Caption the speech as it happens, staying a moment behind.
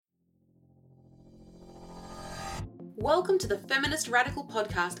Welcome to the Feminist Radical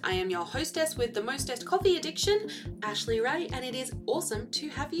Podcast. I am your hostess with the mostest coffee addiction, Ashley Ray, and it is awesome to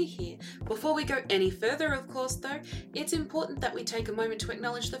have you here. Before we go any further, of course, though, it's important that we take a moment to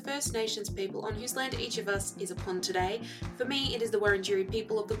acknowledge the First Nations people on whose land each of us is upon today. For me, it is the Wurundjeri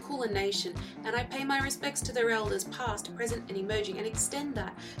people of the Kulin Nation, and I pay my respects to their elders past, present and emerging, and extend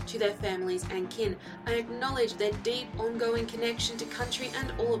that to their families and kin. I acknowledge their deep, ongoing connection to country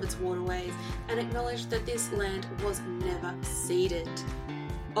and all of its waterways, and acknowledge that this land was never ceded.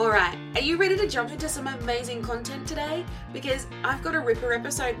 Alright, are you ready to jump into some amazing content today? Because I've got a ripper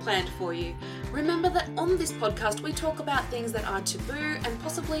episode planned for you. Remember that on this podcast we talk about things that are taboo and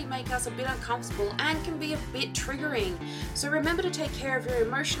possibly make us a bit uncomfortable and can be a bit triggering. So remember to take care of your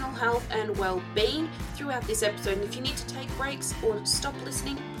emotional health and well-being throughout this episode, and if you need to take breaks or stop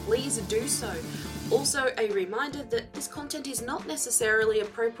listening, please do so. Also, a reminder that this content is not necessarily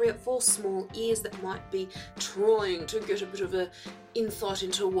appropriate for small ears that might be trying to get a bit of an insight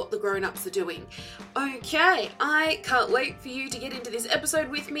into what the grown-ups are doing. Okay, I can't wait for you to get into this episode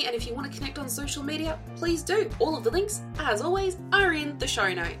with me, and if you want to connect on social media, please do. All of the links, as always, are in the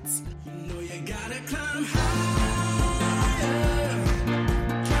show notes. You know you gotta climb higher.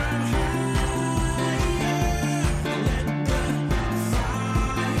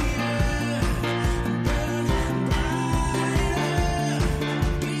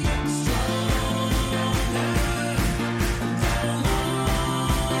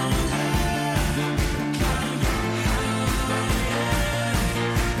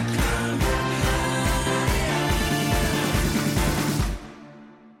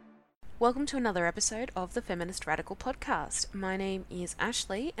 Welcome to another episode of the Feminist Radical Podcast. My name is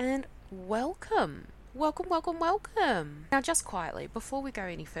Ashley and welcome. Welcome. Now just quietly, before we go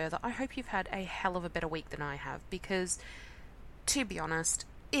any further, I hope you've had a hell of a better week than I have because, to be honest,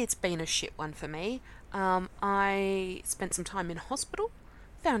 it's been a shit one for me. I spent some time in hospital,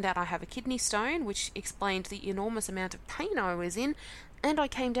 found out I have a kidney stone, which explained the enormous amount of pain I was in, and I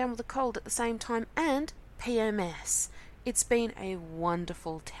came down with a cold at the same time and PMS. It's been a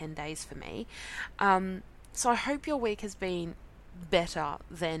wonderful 10 days for me. So I hope your week has been better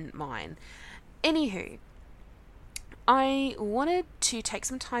than mine. Anywho, I wanted to take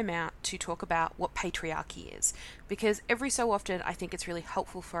some time out to talk about what patriarchy is, because every so often I think it's really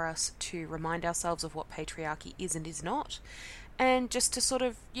helpful for us to remind ourselves of what patriarchy is and is not, and just to sort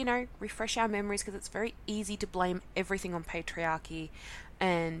of, refresh our memories, because it's very easy to blame everything on patriarchy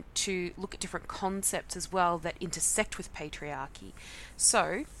and to look at different concepts as well that intersect with patriarchy.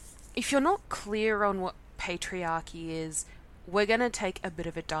 So, if you're not clear on what patriarchy is, we're going to take a bit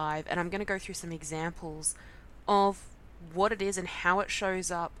of a dive, and I'm going to go through some examples of what it is and how it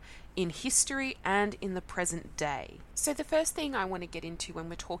shows up in history and in the present day. So the first thing I want to get into when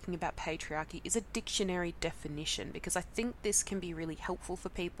we're talking about patriarchy is a dictionary definition, because I think this can be really helpful for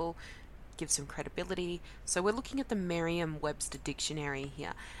people, give some credibility. So we're looking at the Merriam-Webster dictionary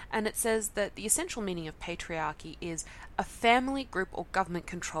here, and it says that the essential meaning of patriarchy is a family, group, or government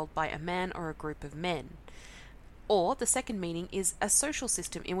controlled by a man or a group of men. Or the second meaning is a social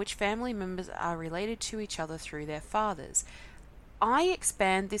system in which family members are related to each other through their fathers. I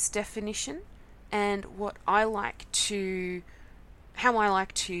expand this definition, and how I like to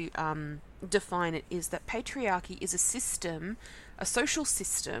define it is that patriarchy is a social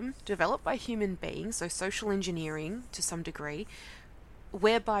system developed by human beings, so social engineering to some degree,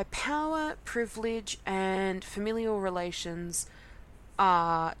 whereby power, privilege, and familial relations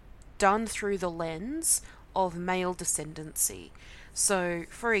are done through the lens of male descendancy. So,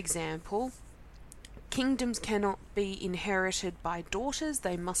 for example, kingdoms cannot be inherited by daughters,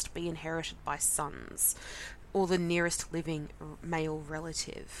 they must be inherited by sons, or the nearest living male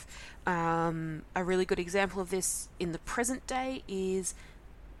relative. A really good example of this in the present day is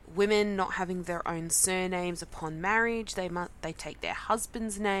women not having their own surnames upon marriage. They take their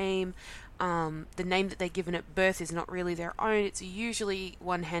husband's name. The name that they're given at birth is not really their own. It's usually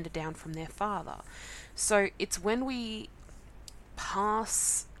one handed down from their father. So it's when we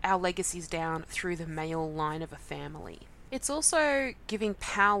pass our legacies down through the male line of a family. It's also giving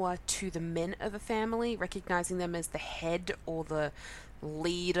power to the men of a family, recognizing them as the head or the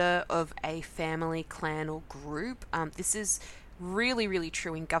leader of a family, clan, or group. This is really, really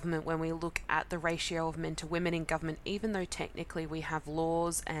true in government when we look at the ratio of men to women in government, even though technically we have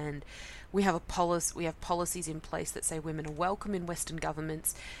laws and we have policies in place that say women are welcome in Western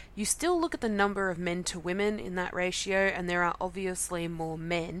governments. You still look at the number of men to women in that ratio, and there are obviously more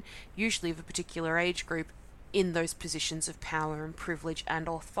men, usually of a particular age group, in those positions of power and privilege and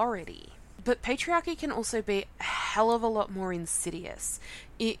authority. But patriarchy can also be a hell of a lot more insidious.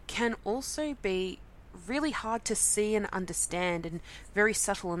 It can also be really hard to see and understand and very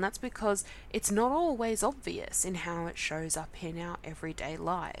subtle, and that's because it's not always obvious in how it shows up in our everyday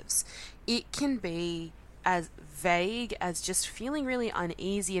lives. It can be as vague as just feeling really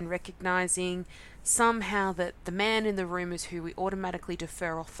uneasy and recognizing somehow that the man in the room is who we automatically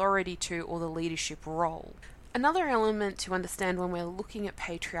defer authority to, or the leadership role. Another element to understand when we're looking at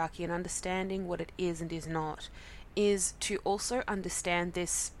patriarchy and understanding what it is and is not is to also understand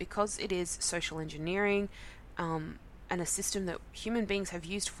this because it is social engineering and a system that human beings have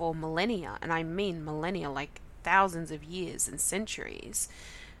used for millennia, and I mean millennia, like thousands of years and centuries.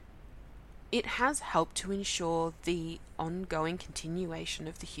 It has helped to ensure the ongoing continuation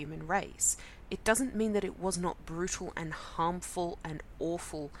of the human race. It doesn't mean that it was not brutal and harmful and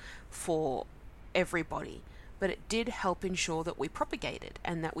awful for everybody, but it did help ensure that we propagated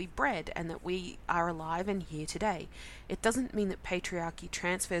and that we bred and that we are alive and here today. It doesn't mean that patriarchy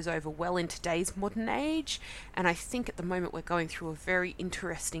transfers over well in today's modern age, and I think at the moment we're going through a very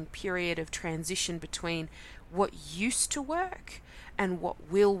interesting period of transition between what used to work and what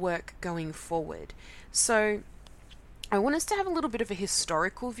will work going forward. So I want us to have a little bit of a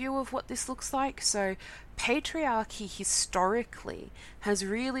historical view of what this looks like. So patriarchy historically has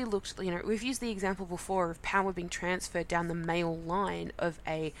really looked, we've used the example before of power being transferred down the male line of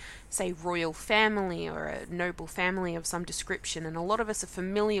a, say, royal family or a noble family of some description. And a lot of us are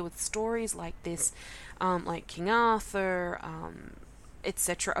familiar with stories like this, like King Arthur,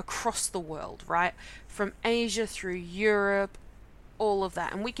 etc., across the world, right? From Asia through Europe, all of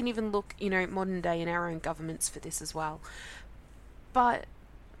that. And we can even look, modern day in our own governments for this as well. But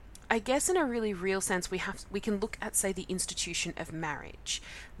I guess in a really real sense, we can look at, say, the institution of marriage.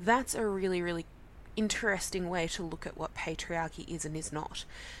 That's a really, really interesting way to look at what patriarchy is and is not.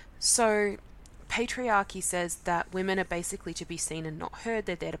 So patriarchy says that women are basically to be seen and not heard.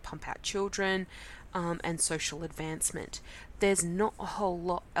 They're there to pump out children and social advancement. There's not a whole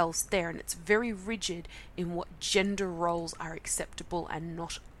lot else there, and it's very rigid in what gender roles are acceptable and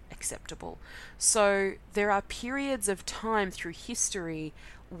not acceptable. So there are periods of time through history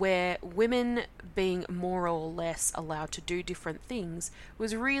where women being more or less allowed to do different things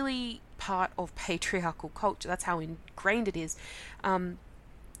was really part of patriarchal culture. That's how ingrained it is.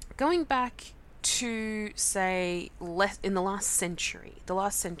 Going back to, say, in the last century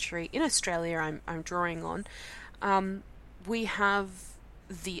in Australia, I'm drawing on, we have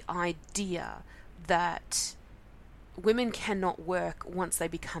the idea that women cannot work once they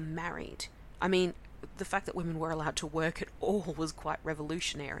become married. I mean, the fact that women were allowed to work at all was quite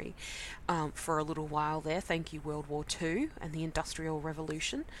revolutionary for a little while there. Thank you, World War II and the Industrial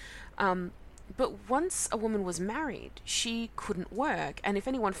Revolution. But once a woman was married, she couldn't work. And if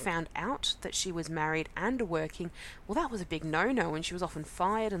anyone found out that she was married and working, well, that was a big no-no, and she was often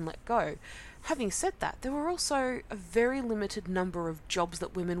fired and let go. Having said that, there were also a very limited number of jobs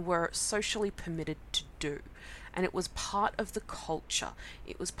that women were socially permitted to do. And it was part of the culture.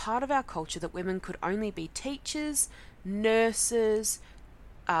 It was part of our culture that women could only be teachers, nurses,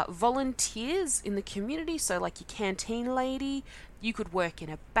 volunteers in the community. So like your canteen lady, you could work in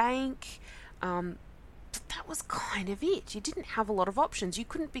a bank. But that was kind of it. You didn't have a lot of options. You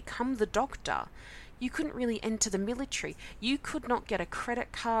couldn't become the doctor. You couldn't really enter the military. You could not get a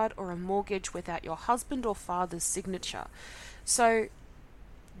credit card or a mortgage without your husband or father's signature. So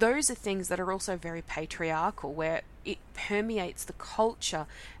those are things that are also very patriarchal, where it permeates the culture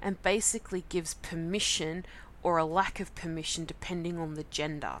and basically gives permission or a lack of permission depending on the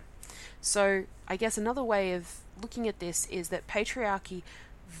gender. So I guess another way of looking at this is that patriarchy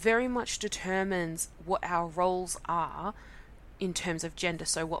very much determines what our roles are in terms of gender.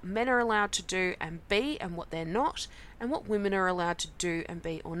 So what men are allowed to do and be and what they're not, and what women are allowed to do and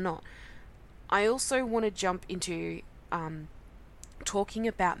be or not. I also want to jump into talking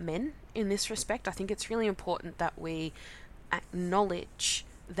about men in this respect. I think it's really important that we acknowledge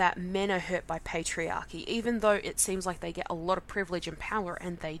that men are hurt by patriarchy. Even though it seems like they get a lot of privilege and power,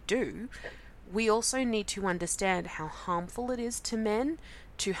 and they do, we also need to understand how harmful it is to men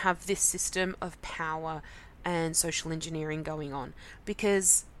to have this system of power and social engineering going on,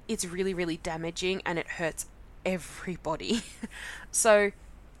 because it's really, really damaging and it hurts everybody. So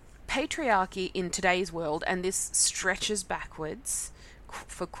patriarchy in today's world, and this stretches backwards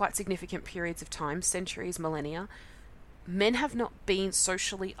for quite significant periods of time, centuries, millennia, men have not been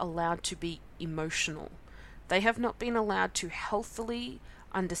socially allowed to be emotional. They have not been allowed to healthily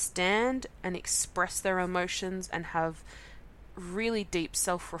understand and express their emotions and have really deep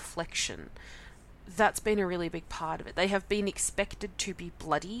self-reflection. that's been a really big part of it. They have been expected to be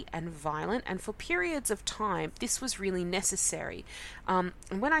bloody and violent, and for periods of time, this was really necessary. And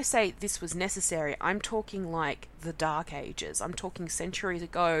when I say this was necessary, I'm talking like the Dark Ages. I'm talking centuries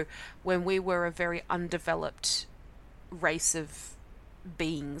ago when we were a very undeveloped race of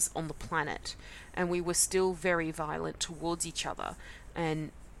beings on the planet, and we were still very violent towards each other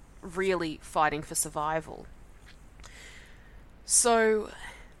and really fighting for survival. So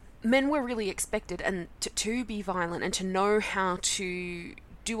men were really expected and to be violent and to know how to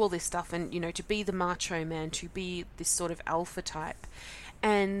do all this stuff, and, you know, to be the macho man, to be this sort of alpha type.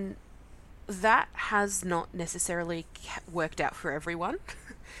 And that has not necessarily worked out for everyone.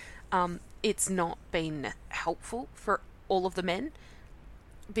 It's not been helpful for all of the men,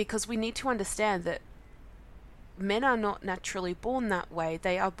 because we need to understand that men are not naturally born that way.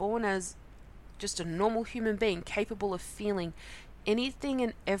 They are born as just a normal human being capable of feeling anything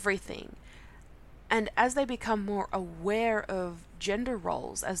and everything. And as they become more aware of gender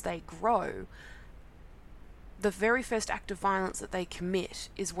roles as they grow, the very first act of violence that they commit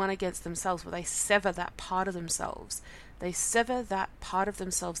is one against themselves, where they sever that part of themselves. They sever that part of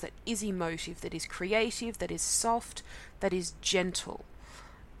themselves that is emotive, that is creative, that is soft, that is gentle.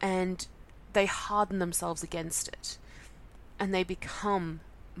 And they harden themselves against it. And they become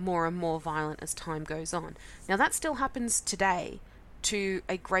more and more violent as time goes on. Now, that still happens today to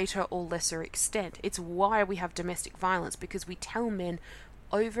a greater or lesser extent. It's why we have domestic violence, because we tell men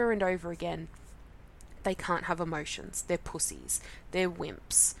over and over again they can't have emotions, they're pussies, they're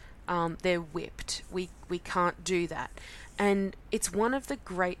wimps, they're whipped, we can't do that. And it's one of the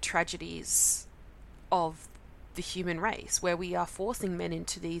great tragedies of the human race, where we are forcing men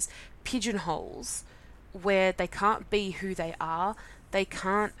into these pigeonholes where they can't be who they are. They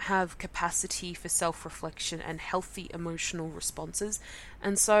can't have capacity for self-reflection and healthy emotional responses.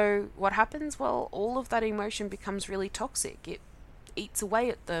 And so what happens? Well, all of that emotion becomes really toxic. It eats away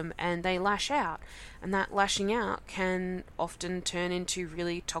at them and they lash out. And that lashing out can often turn into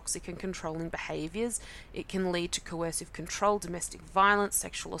really toxic and controlling behaviors. It can lead to coercive control, domestic violence,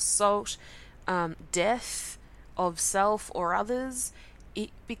 sexual assault, death of self or others.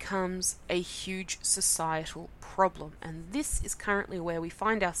 It becomes a huge societal problem. And this is currently where we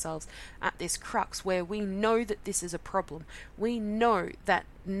find ourselves at this crux, where we know that this is a problem. We know that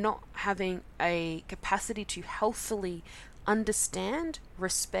not having a capacity to healthily understand,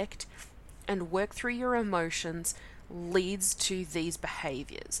 respect, and work through your emotions leads to these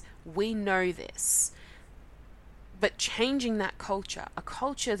behaviors. We know this. But changing that culture, a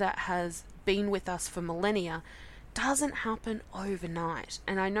culture that has been with us for millennia, doesn't happen overnight.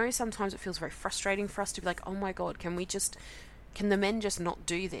 And I know sometimes it feels very frustrating for us to be like, oh my God, can the men just not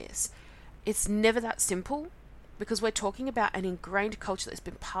do this? It's never that simple, because we're talking about an ingrained culture that's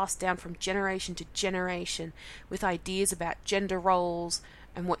been passed down from generation to generation with ideas about gender roles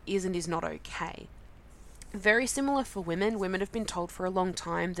and what is and is not okay. Very similar for women. Women have been told for a long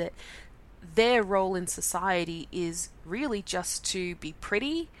time that their role in society is really just to be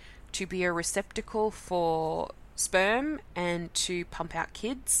pretty, to be a receptacle for sperm, and to pump out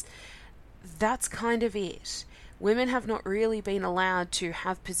kids. That's kind of it. Women have not really been allowed to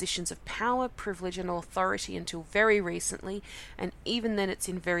have positions of power, privilege, and authority until very recently, and even then it's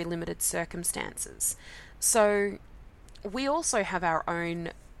in very limited circumstances. So we also have our own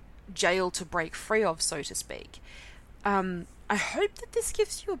jail to break free of, so to speak. I hope that this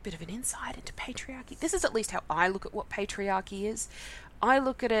gives you a bit of an insight into patriarchy. This is at least how I look at what patriarchy is. I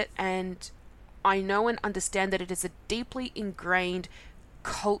look at it and I know and understand that it is a deeply ingrained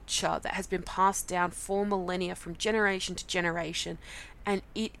culture that has been passed down for millennia from generation to generation, and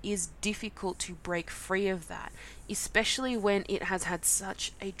it is difficult to break free of that, especially when it has had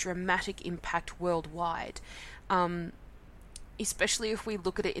such a dramatic impact worldwide. Especially if we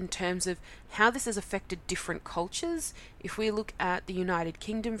look at it in terms of how this has affected different cultures. If we look at the United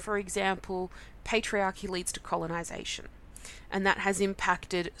Kingdom, for example, patriarchy leads to colonization. And that has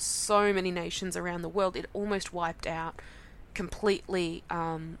impacted so many nations around the world. It almost wiped out completely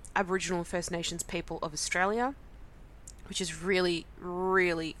Aboriginal and First Nations people of Australia, which is really,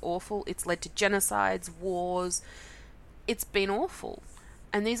 really awful. It's led to genocides, wars. It's been awful.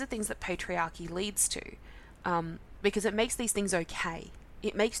 And these are things that patriarchy leads to, because it makes these things okay.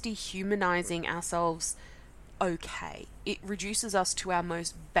 It makes dehumanizing ourselves okay. It reduces us to our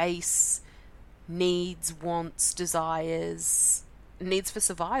most base needs, wants, desires, needs for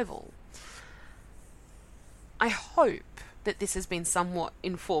survival. I hope that this has been somewhat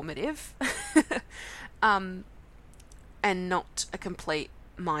informative and not a complete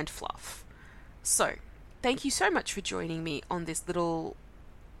mind fluff. So, thank you so much for joining me on this little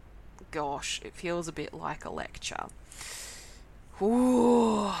gosh, it feels a bit like a lecture.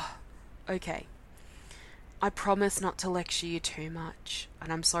 Ooh. Okay. I promise not to lecture you too much,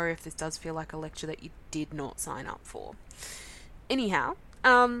 and I'm sorry if this does feel like a lecture that you did not sign up for. Anyhow,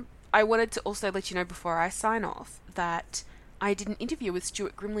 I wanted to also let you know before I sign off that I did an interview with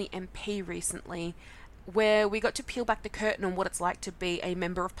Stuart Grimley MP recently where we got to peel back the curtain on what it's like to be a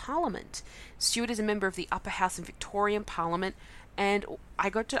Member of Parliament. Stuart is a member of the Upper House in Victorian Parliament, and I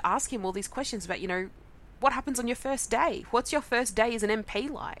got to ask him all these questions about, what happens on your first day? What's your first day as an MP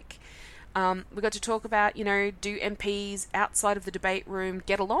like? We got to talk about, do MPs outside of the debate room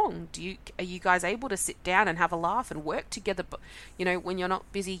get along? Are you guys able to sit down and have a laugh and work together, when you're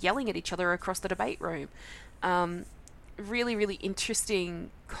not busy yelling at each other across the debate room? Really, really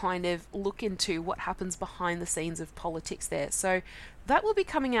interesting kind of look into what happens behind the scenes of politics there. So that will be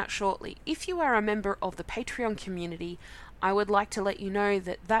coming out shortly. If you are a member of the Patreon community, I would like to let you know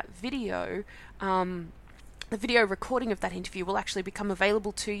that video, the video recording of that interview will actually become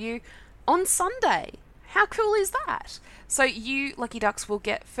available to you on Sunday. How cool is that? So you, lucky ducks, will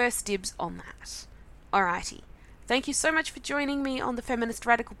get first dibs on that. Alrighty. Thank you so much for joining me on the Feminist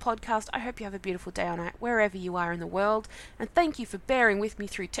Radical podcast. I hope you have a beautiful day or night wherever you are in the world. And thank you for bearing with me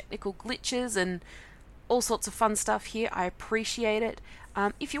through technical glitches and all sorts of fun stuff here. I appreciate it.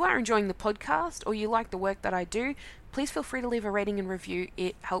 If you are enjoying the podcast or you like the work that I do, please feel free to leave a rating and review.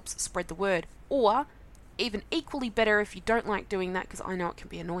 It helps spread the word. Or, even equally better if you don't like doing that, because I know it can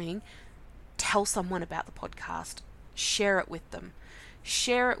be annoying, tell someone about the podcast. Share it with them.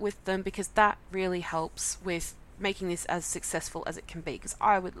 Share it with them, because that really helps with making this as successful as it can be, because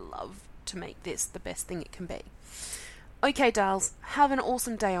I would love to make this the best thing it can be. Okay, dolls, have an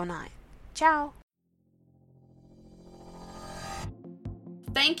awesome day or night. Ciao!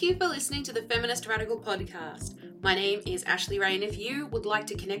 Thank you for listening to the Feminist Radical podcast. My name is Ashley Ray, and if you would like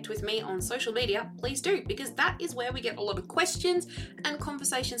to connect with me on social media, please do, because that is where we get a lot of questions and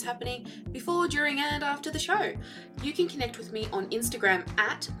conversations happening before, during, and after the show. You can connect with me on Instagram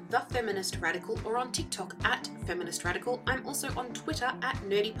at @TheFeministRadical or on TikTok at @FeministRadical. I'm also on Twitter at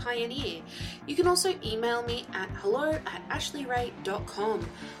NerdyPioneer. You can also email me at hello@ashleyray.com.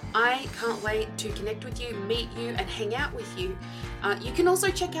 I can't wait to connect with you, meet you, and hang out with you. You can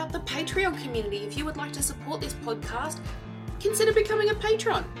also check out the Patreon community. If you would like to support this podcast, consider becoming a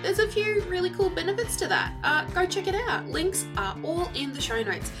patron. There's a few really cool benefits to that. Go check it out. Links are all in the show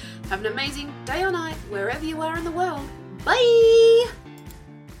notes. Have an amazing day or night wherever you are in the world. Bye!